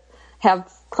rather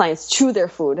have clients chew their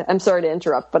food. I'm sorry to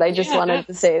interrupt, but I just wanted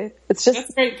to say that's a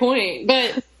great point.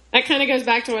 But that kind of goes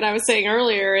back to what I was saying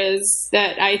earlier is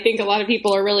that I think a lot of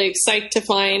people are really excited to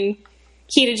find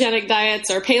ketogenic diets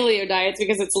or paleo diets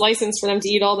because it's licensed for them to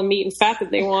eat all the meat and fat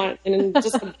that they want. And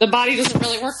just the body doesn't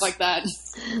really work like that.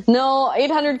 No,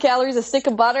 800 calories a stick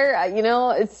of butter,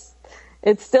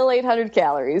 it's still 800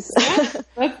 calories. Yeah,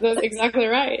 that's exactly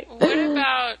right. What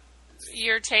about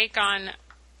your take on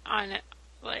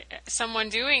like someone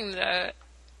doing the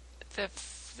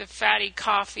fatty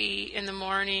coffee in the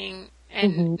morning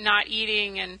and not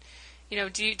eating, and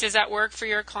does that work for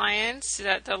your clients?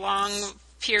 That the long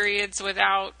periods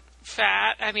without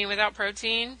without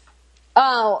protein?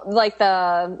 Oh, like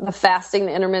the fasting,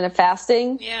 the intermittent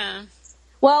fasting? Yeah.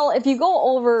 Well, if you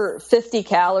go over 50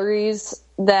 calories,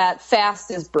 that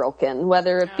fast is broken,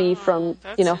 whether it be from,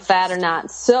 fat or not.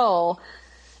 So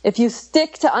if you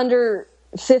stick to under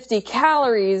 50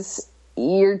 calories,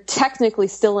 you're technically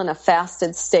still in a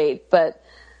fasted state, but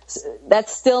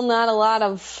that's still not a lot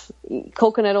of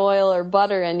coconut oil or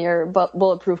butter in your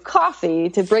bulletproof coffee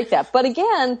to break that. But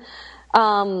again,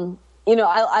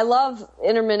 I love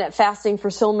intermittent fasting for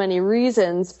so many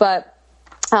reasons, but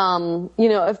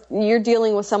if you're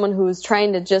dealing with someone who's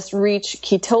trying to just reach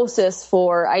ketosis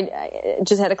I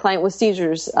just had a client with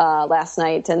seizures last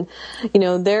night, and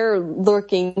they're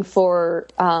looking for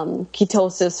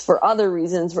ketosis for other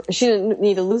reasons. She didn't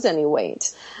need to lose any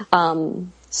weight,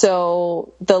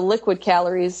 so the liquid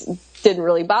calories didn't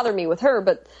really bother me with her.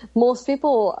 But most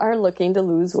people are looking to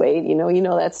lose weight. You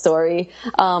know that story.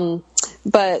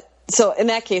 So in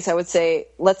that case, I would say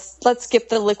let's skip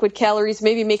the liquid calories.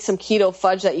 Maybe make some keto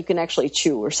fudge that you can actually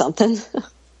chew or something.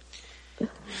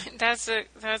 That's a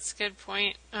good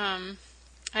point. I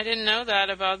didn't know that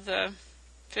about the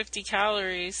 50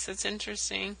 calories. That's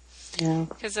interesting. Yeah.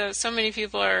 Because so many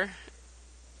people are,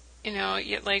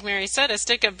 like Mary said, a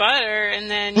stick of butter,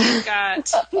 and then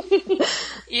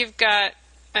you've got,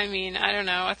 I don't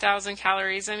know, 1,000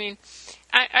 calories.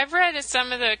 I've read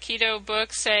some of the keto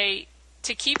books say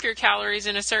to keep your calories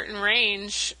in a certain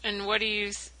range. And what do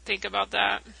you think about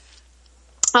that?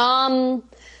 I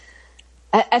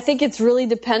think it's really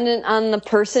dependent on the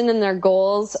person and their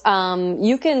goals.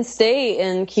 You can stay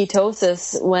in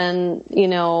ketosis when,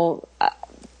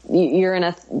 you're in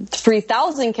a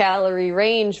 3,000 calorie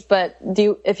range, but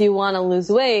if you want to lose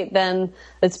weight, then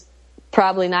it's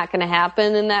probably not going to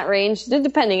happen in that range,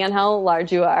 depending on how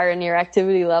large you are and your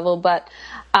activity level. But,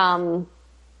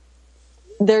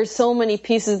 there's so many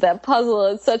pieces that puzzle.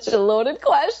 It's such a loaded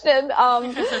question.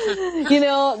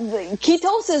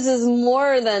 Ketosis is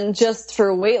more than just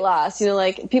for weight loss.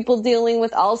 Like people dealing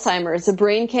with Alzheimer's, the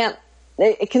brain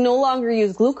it can no longer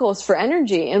use glucose for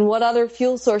energy. And what other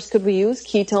fuel source could we use?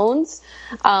 Ketones.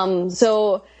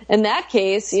 So in that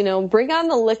case, bring on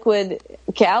the liquid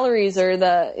calories or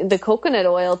the coconut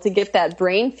oil to get that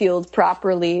brain fueled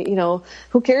properly.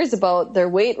 Who cares about their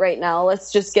weight right now?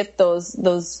 Let's just get those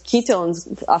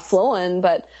ketones flowing.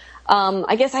 But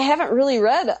I guess I haven't really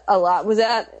read a lot.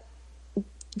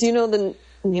 Do you know the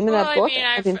name of that book?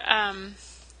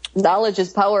 Knowledge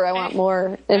is power. I want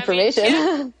more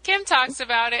information. Kim talks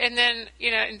about it, and then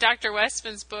in Dr.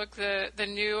 Westman's book, the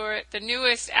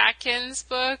newest Atkins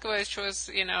book, which was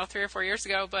 3 or 4 years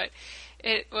ago, but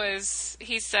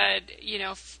he said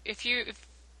if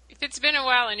it's been a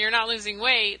while and you're not losing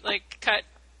weight, like cut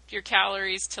your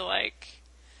calories to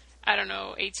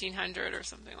 1,800 or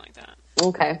something like that.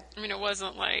 Okay. It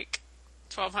wasn't like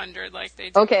 1,200 like they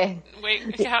do. Okay.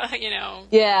 Wait,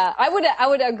 Yeah, I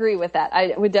would agree with that.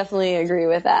 I would definitely agree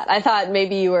with that. I thought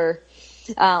maybe you were.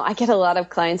 I get a lot of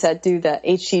clients that do the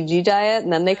HCG diet,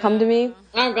 and then they come to me.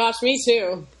 Oh gosh, me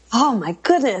too. Oh my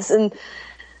goodness, and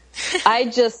I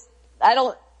don't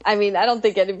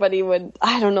think anybody would.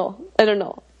 I don't know.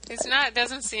 It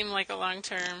doesn't seem like a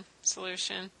long-term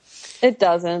solution. It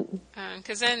doesn't.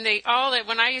 Because then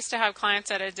when I used to have clients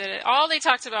that I did it, all they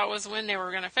talked about was when they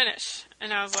were going to finish.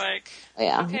 And I was like,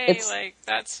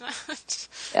 that's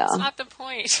not the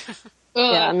point.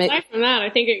 Well, aside from that, I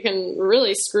think it can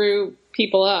really screw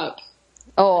people up.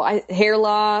 Oh, hair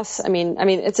loss.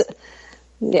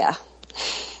 Yeah.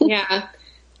 Yeah.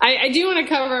 I do want to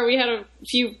cover, we had a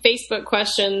few Facebook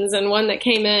questions, and one that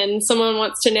came in, someone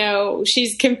wants to know,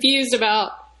 she's confused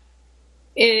about,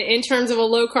 in terms of a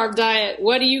low-carb diet,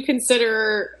 what do you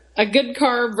consider a good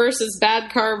carb versus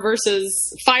bad carb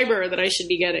versus fiber that I should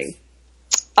be getting?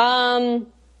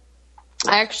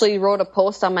 I actually wrote a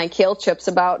post on my kale chips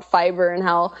about fiber and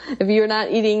how if you're not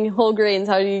eating whole grains,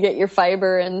 how do you get your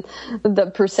fiber and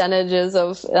the percentages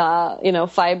of,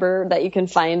 fiber that you can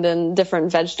find in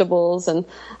different vegetables and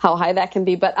how high that can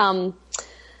be. But,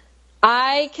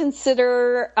 I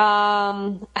consider,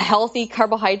 a healthy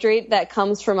carbohydrate that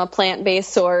comes from a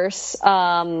plant-based source.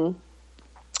 Vegetables,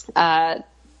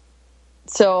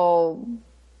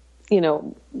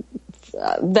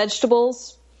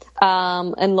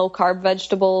 and low carb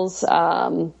vegetables.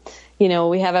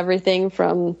 We have everything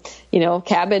from,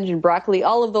 cabbage and broccoli.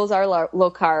 All of those are low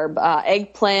carb.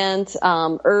 Eggplant,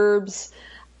 herbs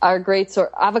are great.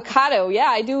 Avocado. Yeah,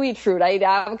 I do eat fruit. I eat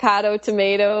avocado,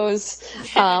 tomatoes,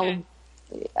 and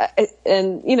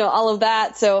all of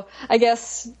that. So I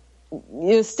guess,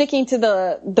 sticking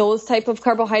to those type of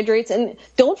carbohydrates, and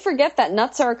don't forget that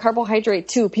nuts are a carbohydrate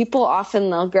too. People often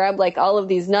they'll grab all of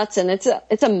these nuts, and it's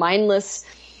a mindless.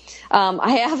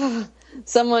 I have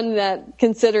someone that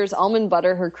considers almond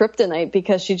butter her kryptonite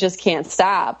because she just can't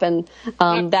stop, and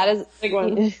that is a big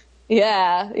one.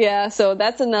 Yeah. So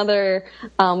that's another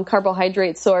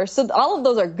carbohydrate source. So all of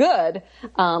those are good.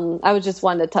 I was just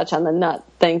wanting to touch on the nut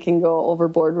thing, can go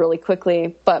overboard really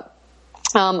quickly, but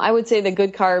I would say the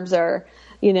good carbs are,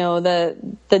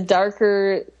 the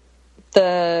darker,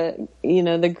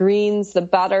 the greens, the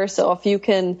better. So if you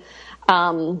can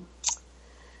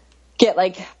get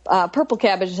like purple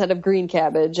cabbage instead of green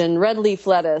cabbage, and red leaf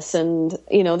lettuce, and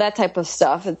that type of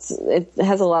stuff, it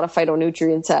has a lot of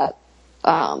phytonutrients that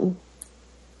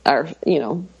are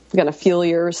going to fuel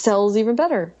your cells even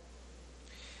better.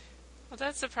 Well,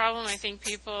 that's the problem. I think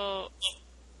people,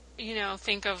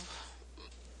 think of,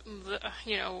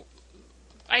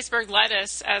 iceberg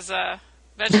lettuce as a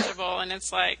vegetable, and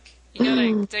it's like, you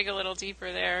gotta dig a little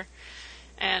deeper there.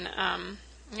 And,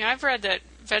 I've read that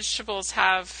vegetables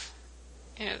have,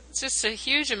 just a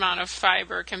huge amount of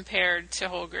fiber compared to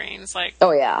whole grains, like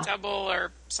double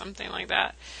or something like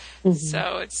that. Mm-hmm.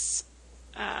 So it's,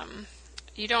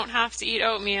 you don't have to eat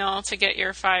oatmeal to get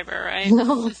your fiber, right?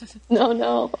 No.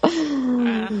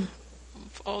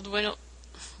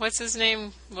 What's his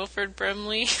name? Wilford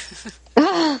Brimley?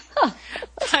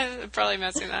 Probably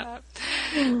messing that up.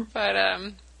 But,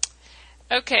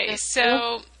 okay,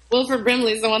 so... Wilford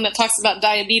Brimley is the one that talks about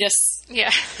diabetes.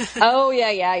 Yeah. Oh,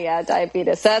 yeah,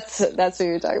 diabetes. That's what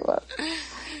you're talking about.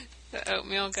 The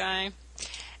oatmeal guy.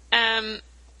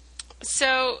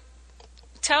 So...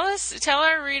 Tell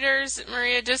our readers,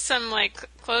 Maria, just some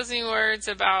closing words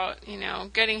about,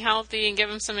 getting healthy, and give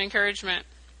them some encouragement.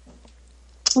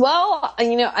 Well,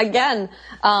 again,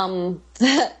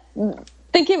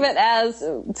 think of it as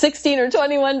 16 or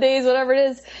 21 days, whatever it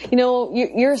is.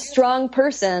 You're a strong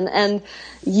person, and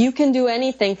you can do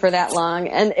anything for that long.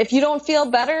 And if you don't feel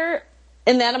better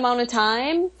in that amount of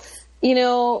time,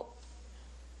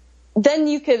 then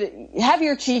you could have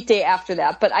your cheat day after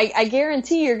that. But I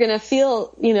guarantee you're going to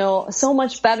feel, so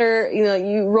much better.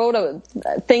 You wrote a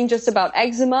thing just about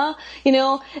eczema.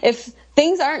 If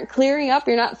things aren't clearing up,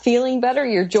 you're not feeling better,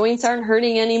 your joints aren't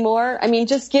hurting anymore. I mean,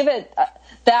 just give it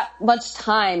that much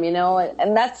time, and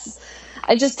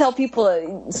I just tell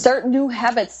people, start new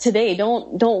habits today.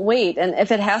 Don't wait. And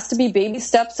if it has to be baby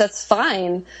steps, that's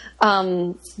fine.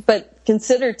 But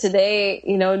consider today,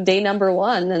 day number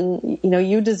one, and,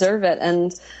 you deserve it.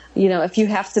 And, if you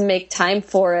have to make time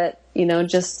for it,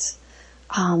 just,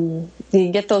 you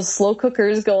get those slow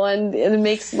cookers going. It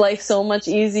makes life so much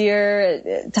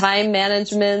easier, time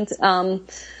management.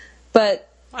 But,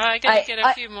 well, I gotta get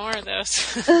a few more of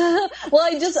those. Well,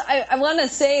 I want to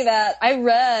say that I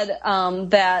read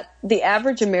that the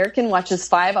average American watches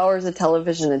 5 hours of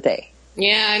television a day.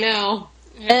 Yeah, I know.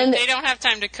 Yeah, and they don't have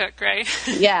time to cook, right?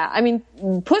 Yeah, I mean,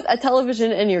 put a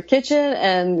television in your kitchen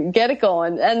and get it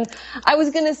going. And I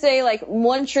was going to say,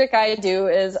 one trick I do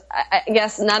is, I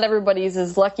guess not everybody's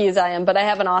as lucky as I am, but I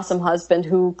have an awesome husband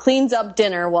who cleans up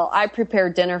dinner while I prepare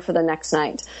dinner for the next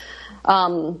night.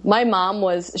 My mom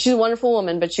she's a wonderful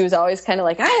woman, but she was always kind of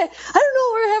like, I don't know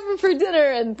what we're having for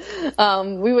dinner.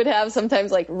 And, we would have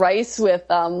sometimes rice with,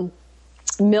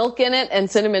 milk in it and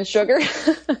cinnamon sugar.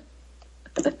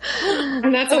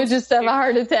 I would just have a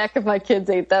heart attack if my kids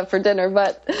ate that for dinner.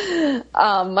 But,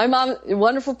 my mom, a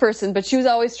wonderful person, but she was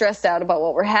always stressed out about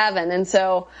what we're having. And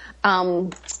so,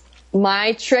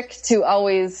 my trick to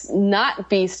always not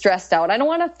be stressed out, I don't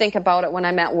want to think about it when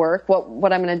I'm at work,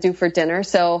 what I'm going to do for dinner.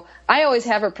 So I always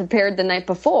have it prepared the night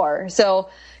before. So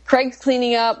Craig's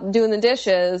cleaning up, doing the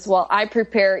dishes while I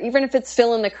prepare, even if it's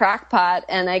filling the crock pot,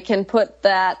 and I can put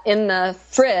that in the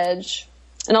fridge.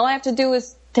 And all I have to do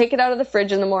is take it out of the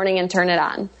fridge in the morning and turn it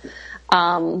on.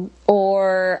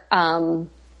 Or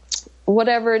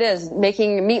whatever it is,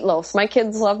 making meatloafs. My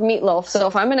kids love meatloaf. So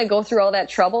if I'm going to go through all that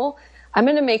trouble, I'm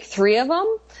going to make 3 of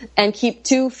them and keep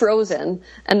 2 frozen.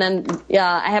 And then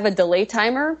I have a delay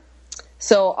timer.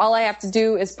 So all I have to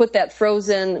do is put that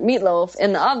frozen meatloaf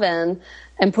in the oven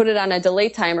and put it on a delay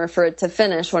timer for it to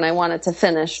finish when I want it to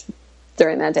finish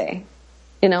during that day.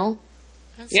 That's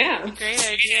great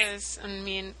ideas. I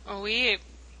mean, we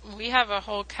have a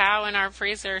whole cow in our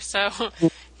freezer, so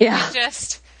you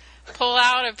just pull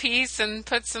out a piece and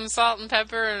put some salt and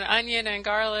pepper and onion and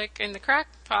garlic in the crock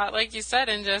pot, like you said,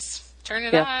 and just turn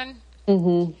it on.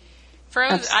 Mm-hmm.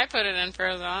 Frozen. I put it in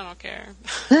frozen. I don't care.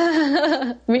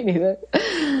 Me neither.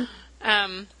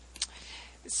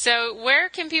 So where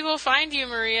can people find you,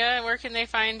 Maria? Where can they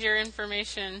find your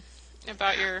information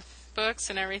about your books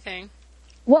and everything?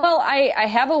 Well, I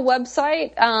have a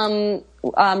website,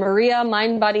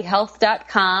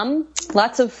 mariamindbodyhealth.com.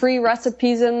 Lots of free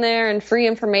recipes in there and free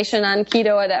information on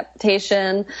keto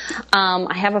adaptation.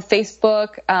 I have a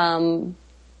Facebook.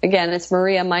 Again, it's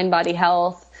Maria Mind Body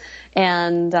Health.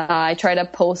 And I try to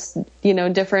post,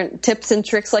 different tips and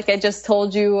tricks like I just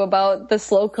told you about the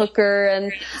slow cooker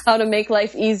and how to make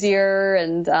life easier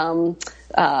and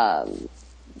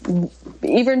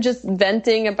even just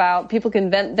venting about, people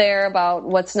can vent there about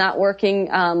what's not working.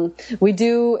 We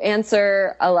do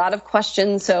answer a lot of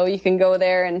questions, so you can go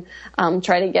there and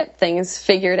try to get things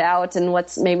figured out and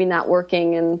what's maybe not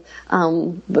working.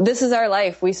 And but this is our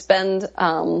life. We spend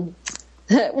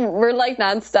we're like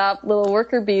nonstop little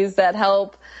worker bees that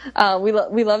help. We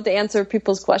love to answer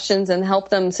people's questions and help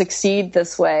them succeed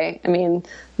this way. I mean,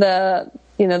 the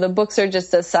books are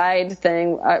just a side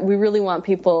thing. We really want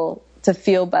people to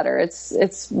feel better.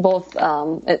 It's both.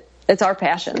 It's our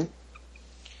passion.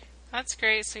 That's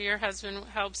great. So your husband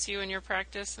helps you in your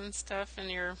practice and stuff,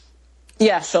 and your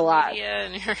yes, a lot.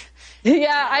 And your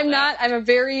yeah, I'm not. I'm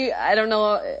I don't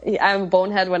know. I'm a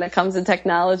bonehead when it comes to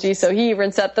technology. So he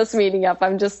even set this meeting up.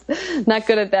 I'm just not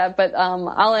good at that. But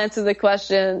I'll answer the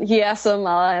question. He asks them,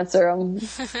 I'll answer them.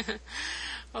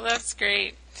 Well, that's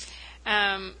great.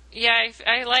 Yeah,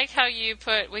 I like how you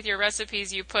put, with your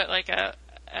recipes, you put like a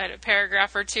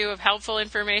paragraph or two of helpful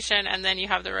information, and then you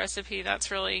have the recipe.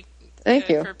 That's really Thank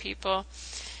good you. for people.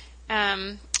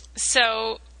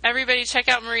 So everybody check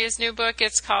out Maria's new book.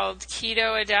 It's called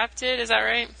Keto Adapted. Is that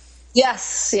right?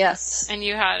 Yes. And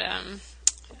you had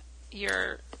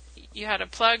you had a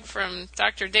plug from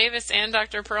Dr. Davis and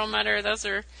Dr. Perlmutter. Those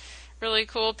are really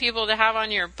cool people to have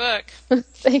on your book.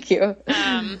 Thank you.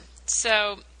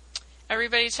 So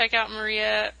everybody check out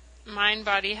Maria,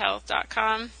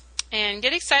 mindbodyhealth.com. And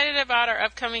get excited about our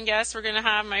upcoming guests. We're going to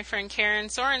have my friend Karen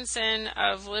Sorensen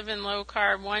of Living Low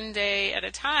Carb One Day at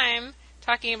a Time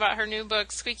talking about her new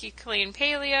book, Squeaky Clean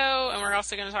Paleo. And we're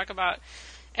also going to talk about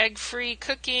egg-free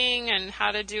cooking and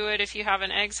how to do it if you have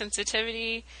an egg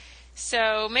sensitivity.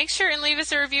 So make sure and leave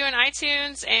us a review in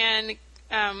iTunes. And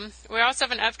we also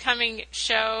have an upcoming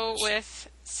show with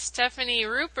Stephanie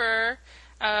Ruper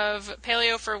of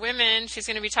Paleo for Women. She's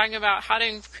going to be talking about how to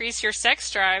increase your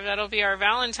sex drive. That'll be our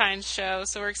Valentine's show,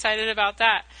 so we're excited about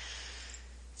that.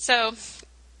 So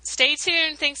stay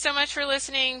tuned. Thanks so much for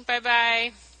listening.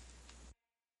 Bye-bye.